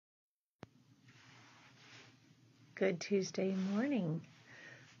Good Tuesday morning.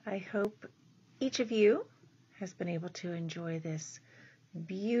 I hope each of you has been able to enjoy this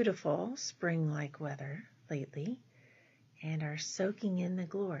beautiful spring-like weather lately and are soaking in the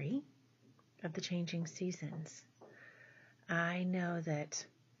glory of the changing seasons. I know that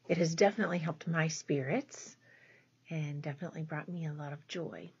it has definitely helped my spirits and definitely brought me a lot of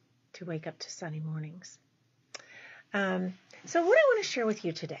joy to wake up to sunny mornings. So what I want to share with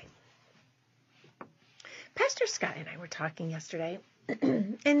you today, Pastor Scott and I were talking yesterday,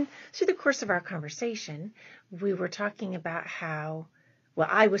 and through the course of our conversation, we were talking about how,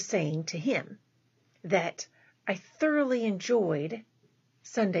 I was saying to him that I thoroughly enjoyed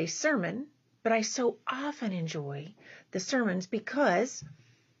Sunday's sermon, but I so often enjoy the sermons because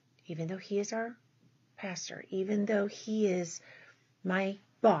even though he is our pastor, even though he is my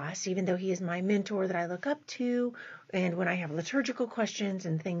boss, even though he is my mentor that I look up to, and when I have liturgical questions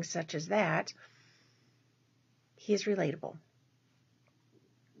and things such as that, he is relatable.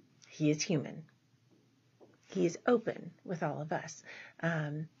 He is human. He is open with all of us.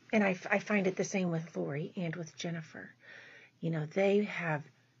 And I find it the same with Lori and with Jennifer. You know, they have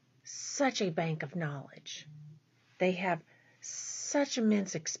such a bank of knowledge. They have such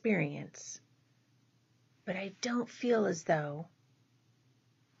immense experience. But I don't feel as though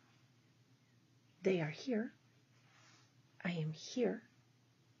they are here. I am here.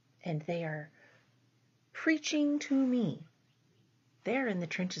 And they are preaching to me. They're in the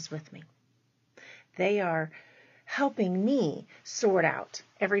trenches with me. They are helping me sort out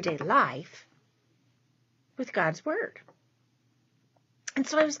everyday life with God's Word. And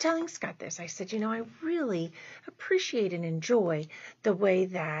so I was telling Scott this. I said, I really appreciate and enjoy the way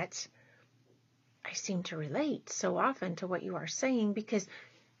that I seem to relate so often to what you are saying because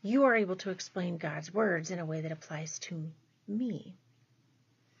you are able to explain God's words in a way that applies to me.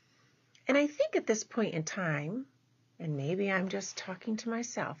 And I think at this point in time, and maybe I'm just talking to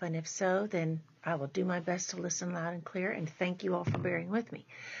myself, and if so, then I will do my best to listen loud and clear, and thank you all for bearing with me.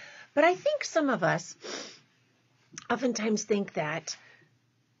 But I think some of us oftentimes think that,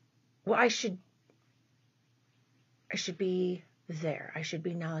 I should be there. I should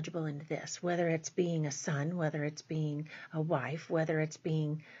be knowledgeable in this, whether it's being a son, whether it's being a wife, whether it's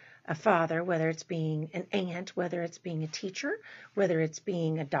being a father, whether it's being an aunt, whether it's being a teacher, whether it's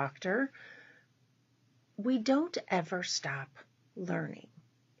being a doctor. We don't ever stop learning.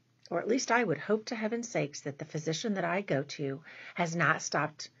 Or at least I would hope to heaven's sakes that the physician that I go to has not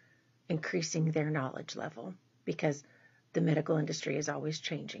stopped increasing their knowledge level because the medical industry is always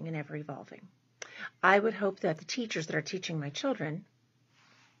changing and ever evolving. I would hope that the teachers that are teaching my children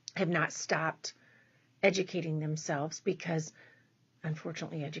have not stopped educating themselves because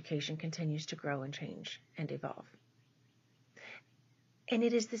unfortunately education continues to grow and change and evolve. And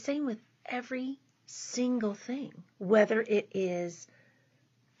it is the same with every single thing, whether it is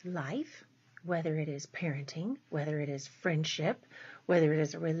life, whether it is parenting, whether it is friendship, whether it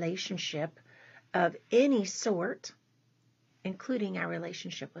is a relationship of any sort, including our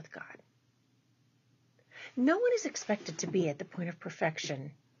relationship with God. No one is expected to be at the point of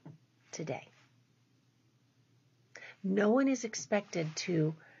perfection today. No one is expected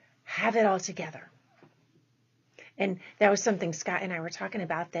to have it all together. And that was something Scott and I were talking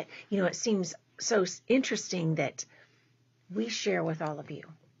about that, it seems so interesting that we share with all of you,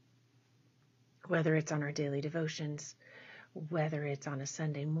 whether it's on our daily devotions, whether it's on a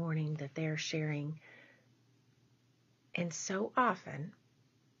Sunday morning that they're sharing. And so often,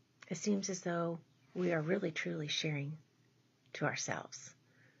 it seems as though we are really truly sharing to ourselves.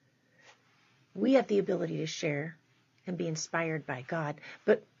 We have the ability to share and be inspired by God,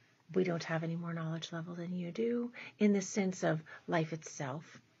 but we don't have any more knowledge level than you do in the sense of life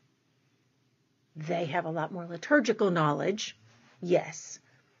itself. They have a lot more liturgical knowledge, yes,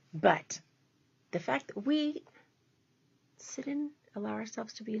 but the fact that we sit and allow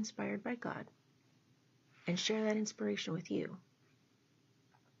ourselves to be inspired by God and share that inspiration with you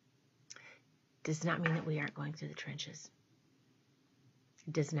does not mean that we aren't going through the trenches.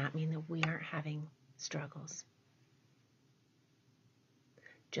 It does not mean that we aren't having struggles.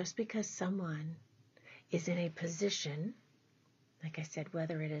 Just because someone is in a position, like I said,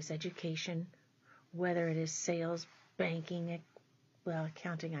 whether it is education, whether it is sales, banking,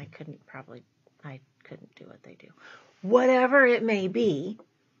 accounting, I couldn't do what they do. Whatever it may be,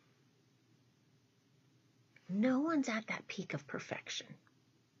 no one's at that peak of perfection.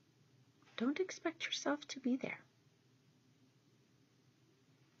 Don't expect yourself to be there.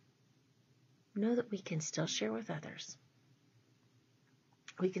 Know that we can still share with others.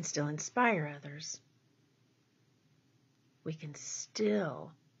 We can still inspire others. We can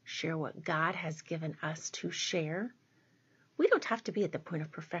still share what God has given us to share, we don't have to be at the point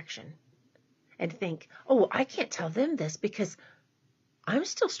of perfection and think, oh, well, I can't tell them this because I'm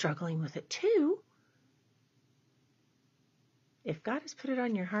still struggling with it too. If God has put it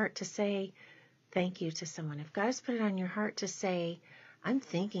on your heart to say thank you to someone, if God has put it on your heart to say, I'm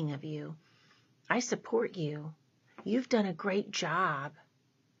thinking of you, I support you, you've done a great job,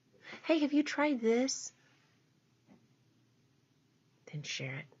 hey, have you tried this? Then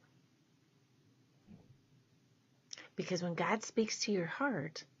share it. Because when God speaks to your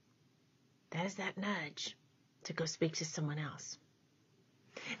heart, that is that nudge to go speak to someone else.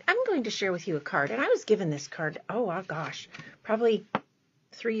 I'm going to share with you a card, and I was given this card, probably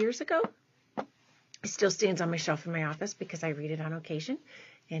 3 years ago. It still stands on my shelf in my office because I read it on occasion,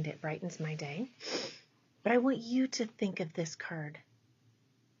 and it brightens my day. But I want you to think of this card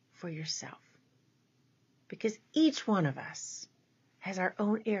for yourself, because each one of us has our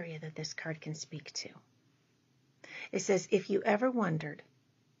own area that this card can speak to. It says, if you ever wondered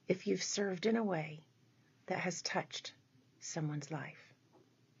if you've served in a way that has touched someone's life,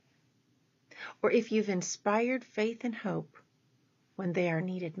 or if you've inspired faith and hope when they are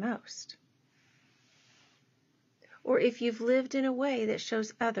needed most, or if you've lived in a way that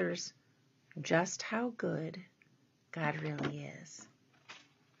shows others just how good God really is,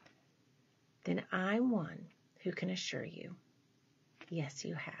 then I'm one who can assure you, yes,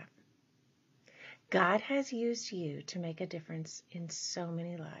 you have. God has used you to make a difference in so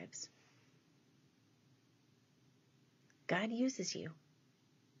many lives. God uses you.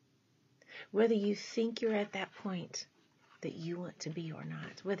 Whether you think you're at that point that you want to be or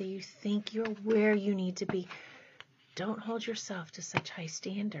not, whether you think you're where you need to be, don't hold yourself to such high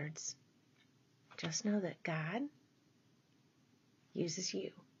standards. Just know that God uses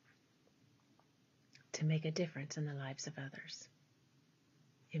you to make a difference in the lives of others.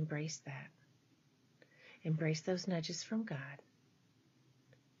 Embrace that. Embrace those nudges from God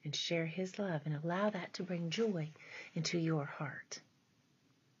and share His love and allow that to bring joy into your heart.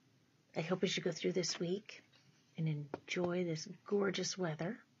 I hope as you go through this week and enjoy this gorgeous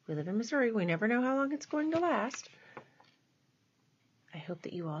weather. We live in Missouri. We never know how long it's going to last. I hope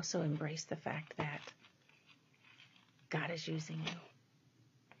that you also embrace the fact that God is using you.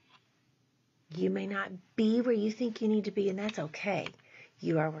 You may not be where you think you need to be, and that's okay.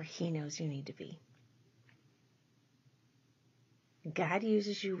 You are where He knows you need to be. God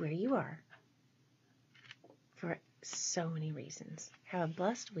uses you where you are for so many reasons. Have a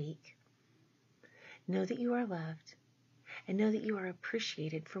blessed week. Know that you are loved, and know that you are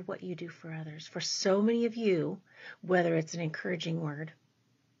appreciated for what you do for others. For so many of you, whether it's an encouraging word,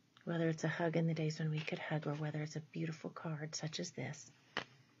 whether it's a hug in the days when we could hug, or whether it's a beautiful card such as this,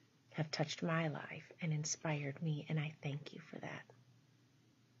 have touched my life and inspired me, and I thank you for that.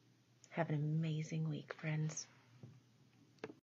 Have an amazing week, friends.